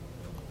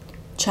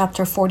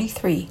Chapter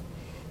 43,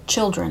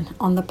 Children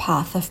on the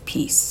Path of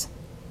Peace.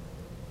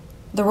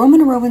 The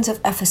Roman ruins of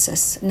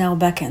Ephesus now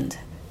beckoned,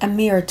 a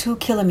mere 2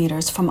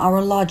 kilometers from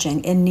our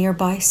lodging in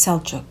nearby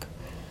Selcuk.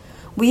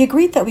 We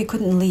agreed that we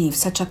couldn't leave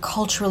such a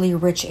culturally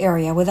rich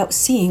area without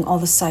seeing all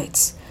the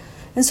sights,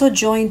 and so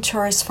joined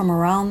tourists from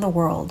around the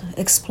world,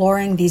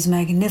 exploring these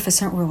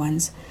magnificent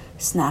ruins,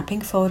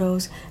 snapping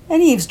photos,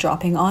 and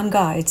eavesdropping on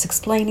guides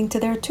explaining to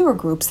their tour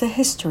groups the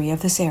history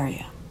of this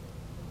area.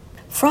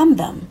 From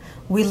them,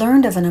 we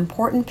learned of an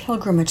important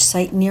pilgrimage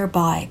site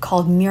nearby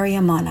called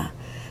Meryamana,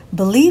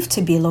 believed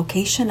to be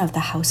location of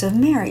the house of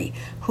Mary,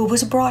 who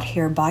was brought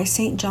here by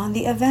St. John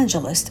the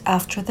Evangelist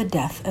after the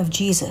death of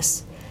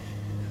Jesus.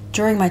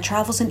 During my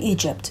travels in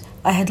Egypt,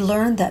 I had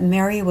learned that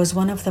Mary was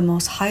one of the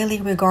most highly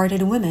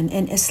regarded women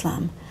in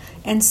Islam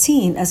and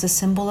seen as a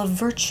symbol of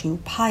virtue,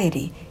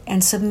 piety,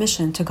 and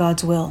submission to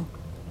God's will.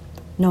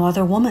 No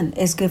other woman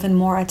is given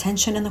more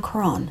attention in the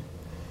Quran.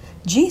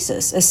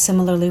 Jesus is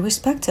similarly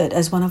respected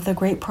as one of the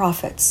great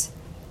prophets.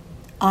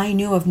 I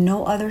knew of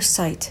no other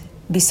site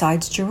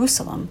besides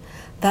Jerusalem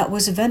that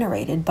was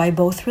venerated by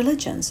both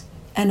religions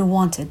and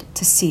wanted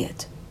to see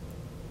it.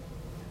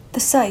 The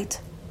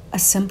site, a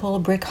simple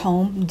brick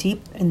home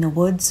deep in the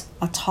woods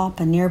atop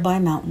a nearby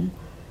mountain,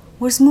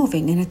 was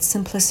moving in its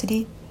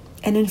simplicity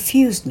and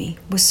infused me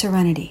with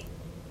serenity.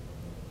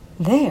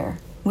 There,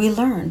 we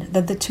learned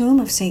that the tomb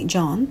of St.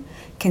 John,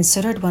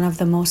 considered one of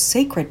the most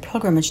sacred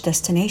pilgrimage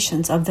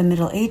destinations of the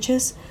Middle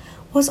Ages,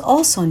 was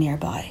also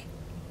nearby.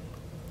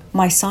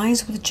 My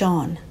signs with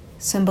John,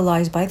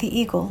 symbolized by the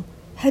eagle,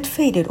 had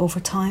faded over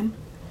time,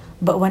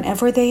 but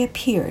whenever they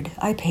appeared,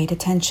 I paid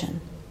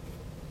attention.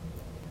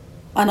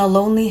 On a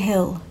lonely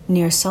hill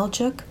near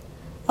Selcuk,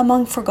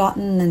 among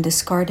forgotten and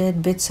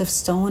discarded bits of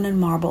stone and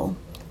marble,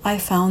 I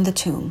found the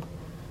tomb,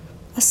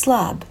 a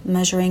slab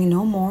measuring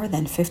no more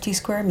than 50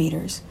 square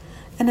meters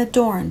and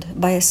adorned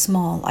by a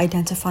small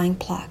identifying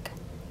plaque.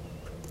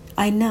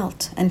 I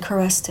knelt and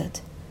caressed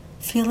it,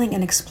 feeling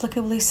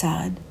inexplicably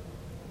sad.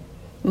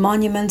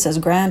 Monuments as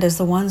grand as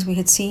the ones we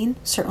had seen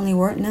certainly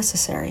weren't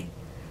necessary,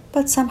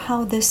 but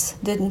somehow this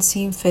didn't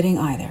seem fitting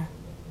either.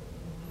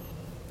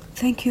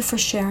 "Thank you for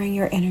sharing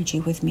your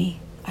energy with me,"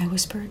 I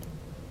whispered.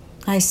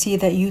 "I see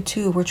that you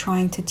too were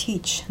trying to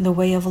teach the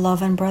way of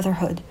love and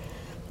brotherhood,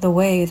 the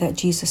way that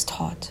Jesus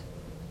taught.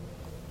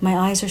 My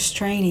eyes are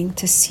straining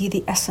to see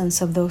the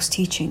essence of those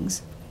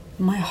teachings,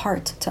 my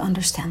heart to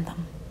understand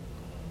them.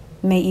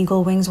 May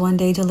eagle wings one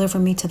day deliver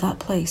me to that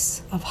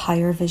place of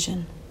higher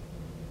vision."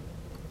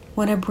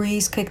 When a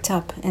breeze kicked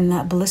up in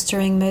that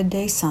blistering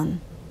midday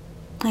sun,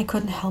 I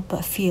couldn't help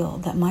but feel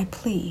that my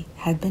plea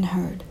had been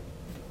heard.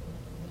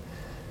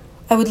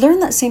 I would learn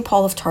that St.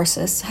 Paul of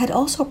Tarsus had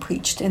also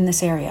preached in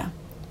this area,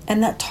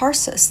 and that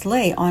Tarsus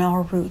lay on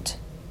our route.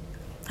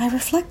 I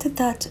reflected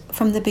that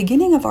from the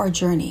beginning of our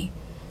journey,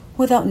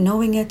 without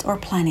knowing it or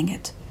planning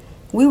it,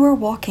 we were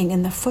walking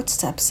in the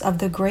footsteps of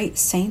the great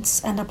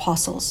saints and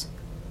apostles.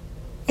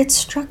 It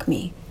struck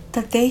me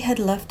that they had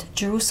left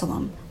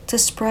Jerusalem to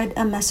spread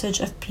a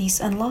message of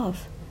peace and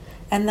love,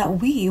 and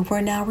that we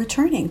were now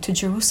returning to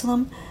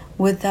Jerusalem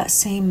with that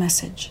same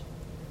message.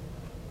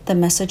 The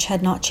message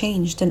had not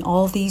changed in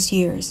all these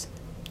years,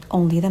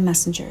 only the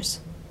messengers.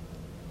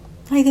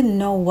 I didn't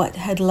know what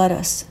had led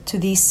us to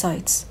these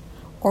sites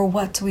or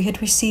what we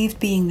had received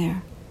being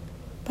there,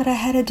 but I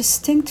had a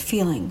distinct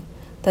feeling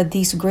that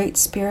these great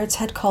spirits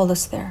had called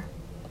us there,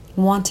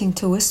 wanting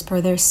to whisper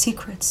their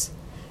secrets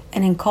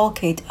and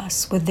inculcate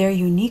us with their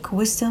unique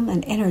wisdom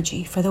and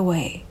energy for the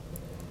way.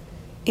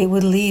 It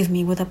would leave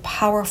me with a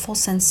powerful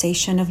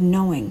sensation of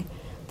knowing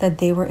that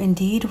they were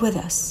indeed with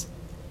us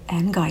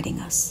and guiding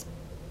us.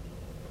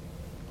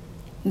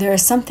 "There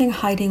is something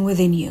hiding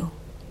within you,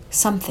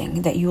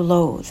 something that you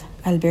loathe,"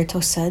 Alberto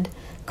said,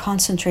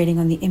 concentrating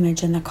on the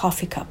image in the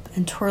coffee cup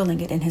and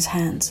twirling it in his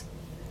hands.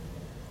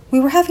 We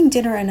were having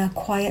dinner in a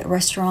quiet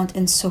restaurant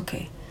in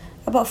Selcuk,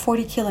 about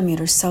 40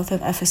 kilometers south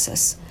of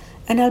Ephesus,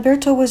 and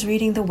Alberto was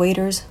reading the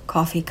waiter's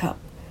coffee cup.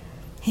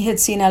 He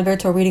had seen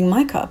Alberto reading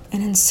my cup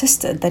and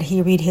insisted that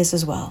he read his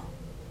as well.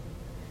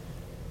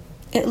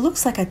 "It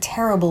looks like a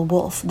terrible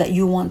wolf that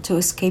you want to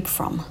escape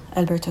from,"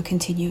 Alberto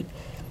continued.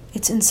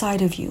 "It's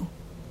inside of you.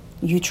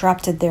 You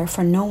trapped it there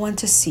for no one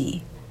to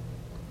see.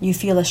 You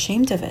feel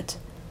ashamed of it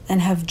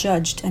and have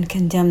judged and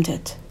condemned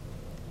it.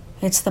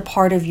 It's the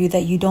part of you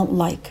that you don't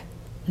like,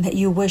 that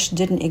you wish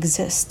didn't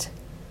exist.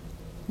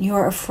 You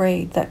are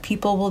afraid that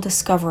people will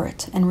discover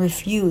it and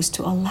refuse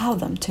to allow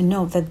them to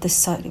know that this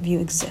side of you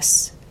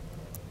exists."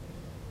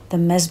 The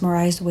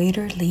mesmerized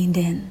waiter leaned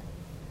in.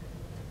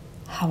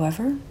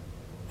 "However,"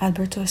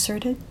 Alberto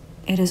asserted,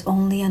 "it is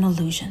only an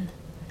illusion.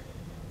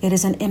 It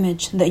is an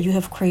image that you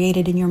have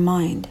created in your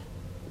mind.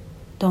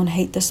 Don't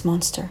hate this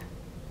monster.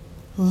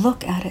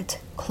 Look at it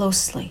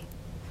closely,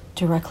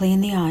 directly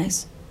in the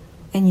eyes,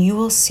 and you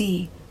will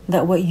see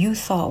that what you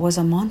thought was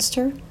a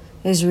monster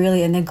is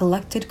really a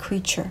neglected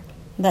creature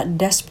that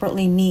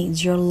desperately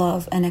needs your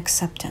love and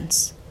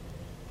acceptance.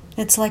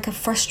 It's like a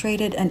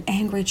frustrated and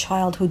angry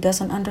child who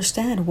doesn't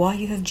understand why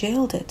you have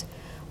jailed it,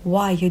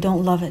 why you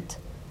don't love it.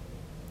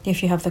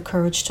 If you have the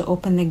courage to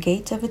open the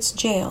gate of its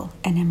jail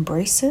and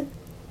embrace it,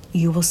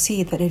 you will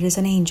see that it is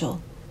an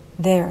angel,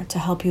 there to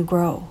help you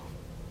grow.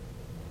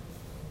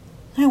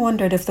 I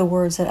wondered if the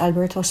words that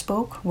Alberto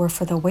spoke were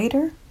for the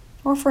waiter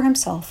or for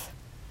himself,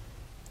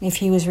 if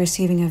he was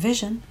receiving a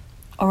vision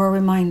or a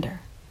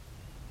reminder.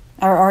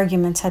 Our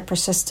arguments had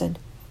persisted,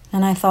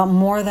 and I thought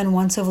more than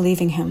once of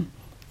leaving him,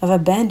 of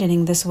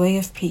abandoning this way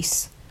of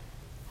peace.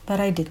 But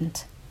I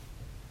didn't.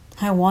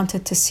 I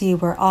wanted to see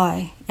where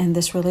I and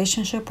this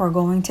relationship are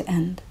going to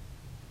end.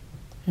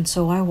 And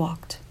so I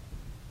walked.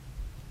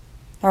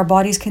 Our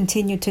bodies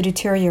continued to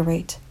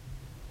deteriorate.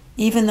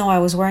 Even though I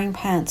was wearing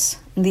pants,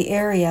 the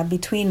area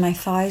between my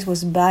thighs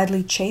was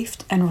badly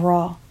chafed and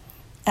raw,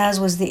 as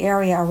was the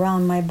area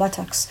around my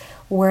buttocks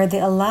where the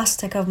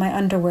elastic of my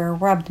underwear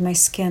rubbed my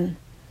skin.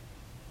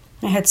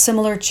 I had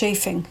similar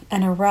chafing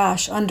and a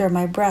rash under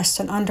my breasts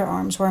and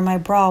underarms where my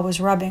bra was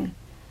rubbing.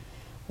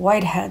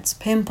 Whiteheads,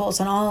 pimples,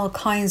 and all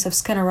kinds of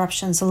skin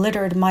eruptions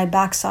littered my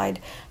backside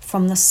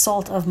from the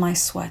salt of my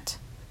sweat.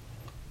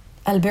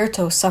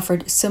 Alberto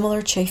suffered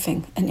similar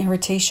chafing and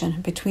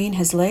irritation between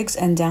his legs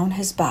and down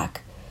his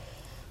back.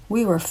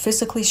 We were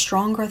physically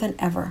stronger than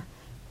ever,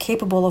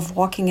 capable of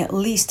walking at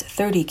least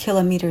 30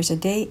 kilometers a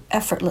day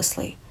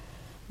effortlessly,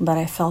 but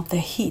I felt the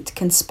heat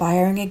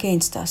conspiring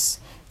against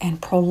us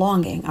and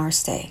prolonging our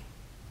stay.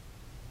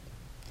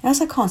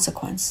 As a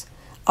consequence,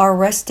 our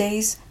rest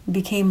days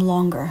became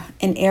longer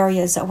in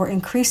areas that were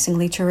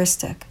increasingly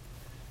touristic.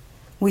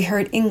 We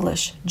heard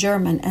English,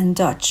 German, and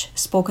Dutch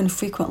spoken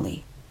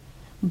frequently.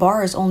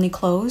 Bars only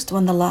closed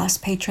when the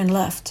last patron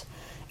left,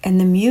 and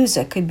the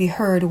music could be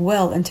heard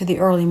well into the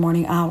early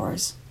morning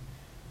hours.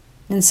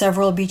 In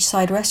several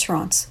beachside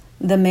restaurants,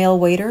 the male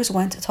waiters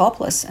went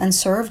topless and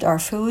served our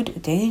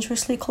food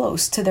dangerously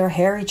close to their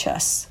hairy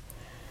chests.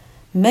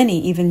 Many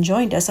even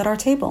joined us at our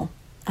table,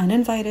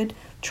 uninvited,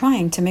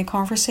 trying to make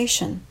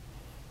conversation.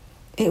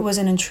 It was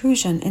an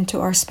intrusion into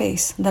our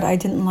space that I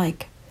didn't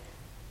like.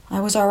 I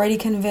was already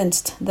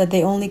convinced that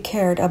they only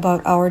cared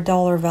about our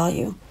dollar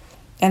value,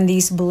 and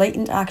these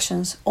blatant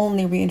actions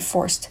only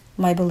reinforced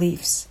my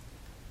beliefs.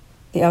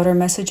 The outer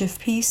message of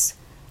peace,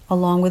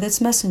 along with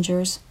its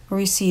messengers,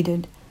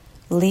 receded,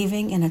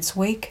 leaving in its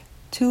wake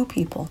 2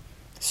 people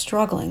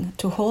struggling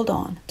to hold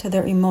on to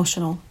their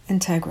emotional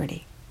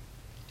integrity.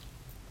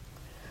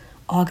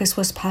 August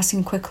was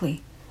passing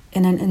quickly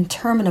in an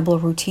interminable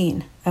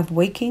routine of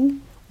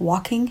waking,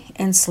 walking,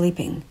 and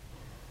sleeping.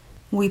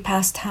 We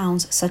passed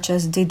towns such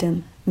as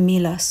Didim,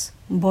 Milas,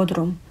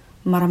 Bodrum,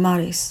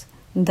 Marmaris,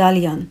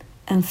 Dalian,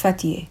 and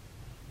Fethiye.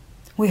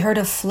 We heard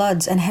of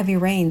floods and heavy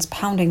rains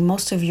pounding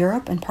most of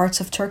Europe and parts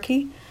of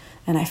Turkey,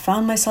 and I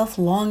found myself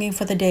longing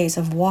for the days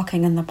of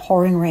walking in the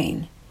pouring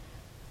rain.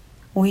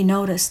 We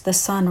noticed the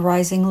sun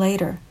rising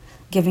later,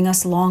 giving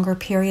us longer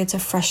periods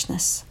of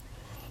freshness.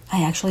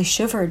 I actually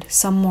shivered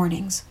some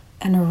mornings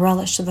and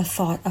relished the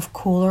thought of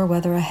cooler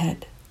weather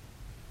ahead.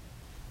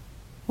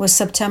 With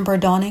September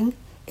dawning,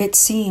 it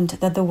seemed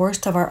that the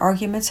worst of our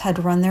arguments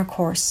had run their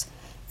course,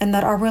 and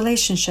that our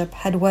relationship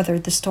had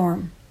weathered the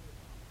storm.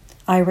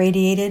 I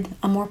radiated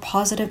a more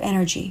positive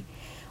energy,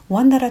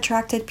 one that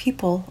attracted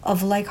people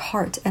of like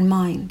heart and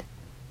mind.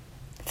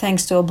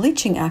 Thanks to a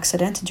bleaching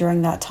accident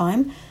during that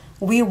time,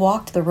 we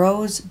walked the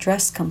roads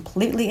dressed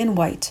completely in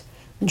white,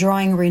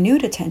 drawing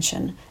renewed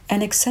attention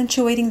and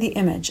accentuating the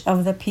image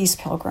of the peace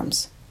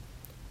pilgrims.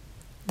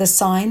 The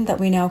sign that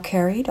we now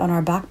carried on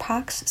our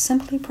backpacks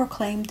simply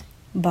proclaimed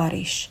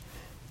Barış,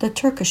 the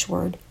Turkish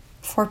word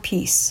for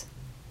peace.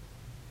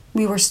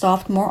 We were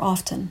stopped more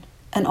often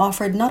and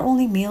offered not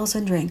only meals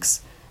and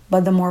drinks,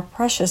 but the more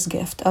precious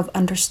gift of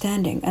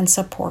understanding and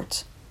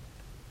support.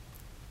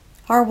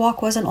 Our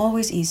walk wasn't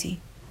always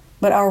easy,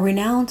 but our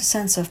renowned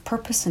sense of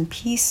purpose and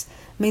peace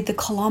made the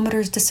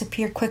kilometers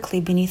disappear quickly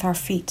beneath our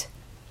feet.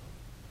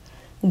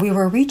 We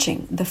were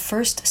reaching the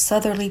first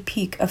southerly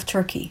peak of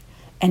Turkey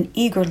and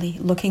eagerly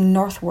looking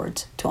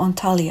northwards to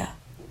Antalya.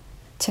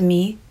 To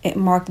me, it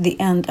marked the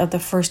end of the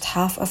first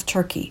half of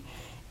Turkey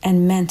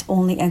and meant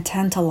only a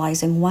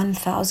tantalizing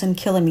 1,000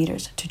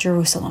 kilometers to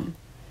Jerusalem.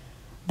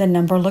 The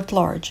number looked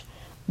large,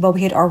 but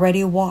we had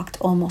already walked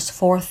almost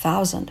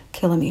 4,000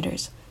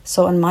 kilometers,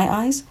 so in my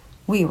eyes,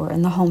 we were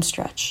in the home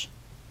stretch.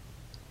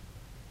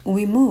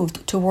 We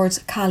moved towards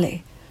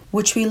Kale,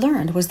 which we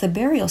learned was the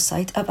burial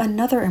site of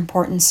another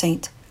important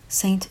saint,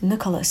 Saint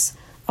Nicholas,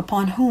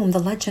 upon whom the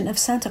legend of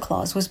Santa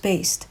Claus was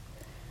based.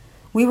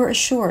 We were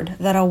assured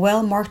that a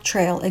well-marked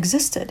trail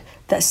existed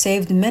that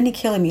saved many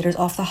kilometers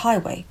off the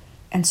highway,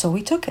 and so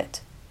we took it.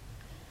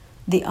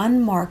 The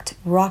unmarked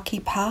rocky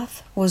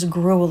path was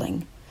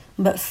grueling,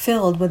 but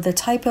filled with the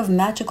type of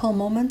magical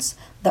moments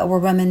that were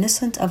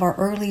reminiscent of our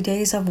early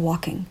days of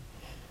walking.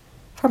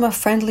 From a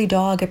friendly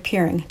dog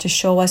appearing to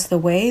show us the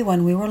way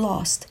when we were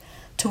lost,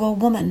 to a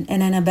woman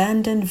in an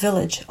abandoned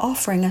village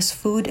offering us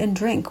food and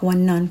drink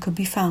when none could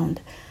be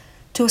found,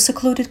 to a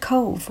secluded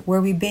cove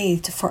where we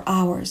bathed for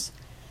hours.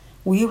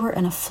 We were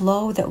in a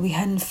flow that we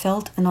hadn't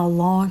felt in a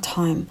long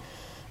time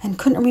and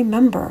couldn't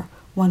remember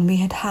when we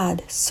had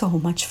had so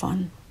much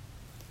fun.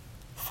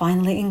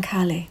 Finally in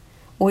Kale,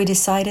 we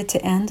decided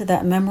to end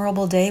that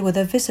memorable day with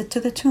a visit to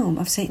the tomb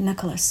of St.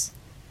 Nicholas.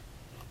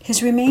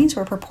 His remains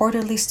were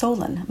purportedly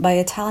stolen by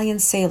Italian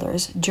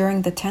sailors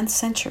during the 10th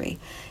century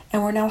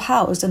and were now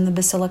housed in the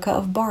Basilica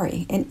of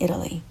Bari in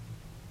Italy.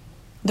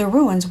 The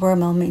ruins were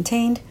well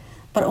maintained,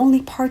 but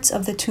only parts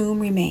of the tomb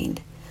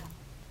remained.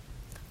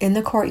 In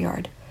the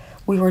courtyard,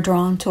 we were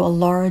drawn to a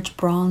large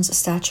bronze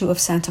statue of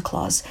Santa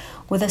Claus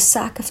with a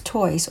sack of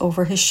toys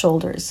over his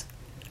shoulders.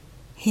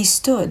 He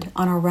stood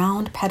on a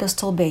round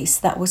pedestal base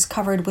that was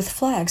covered with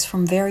flags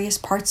from various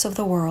parts of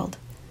the world.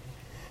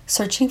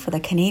 Searching for the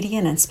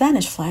Canadian and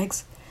Spanish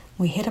flags,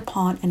 we hit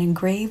upon an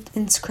engraved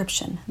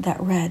inscription that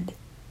read,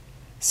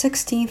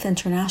 16th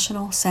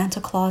International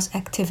Santa Claus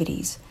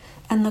Activities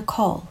and the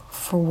Call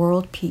for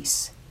World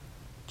Peace.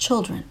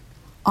 Children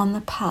on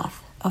the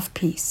Path of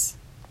Peace.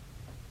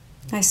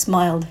 I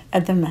smiled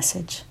at the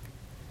message.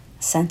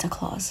 Santa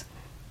Claus,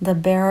 the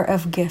bearer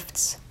of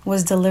gifts,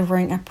 was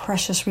delivering a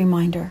precious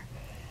reminder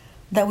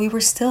that we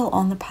were still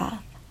on the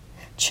path,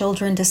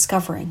 children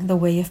discovering the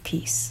way of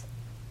peace.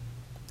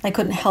 I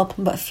couldn't help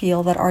but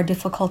feel that our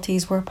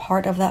difficulties were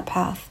part of that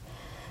path,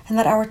 and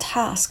that our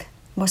task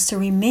was to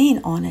remain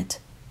on it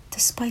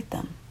despite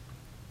them.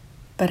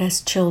 But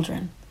as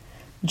children,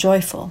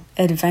 joyful,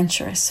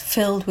 adventurous,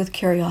 filled with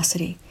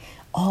curiosity,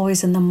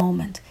 always in the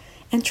moment,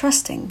 and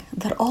trusting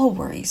that all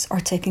worries are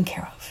taken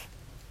care of.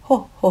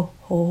 Ho, ho,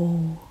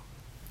 ho.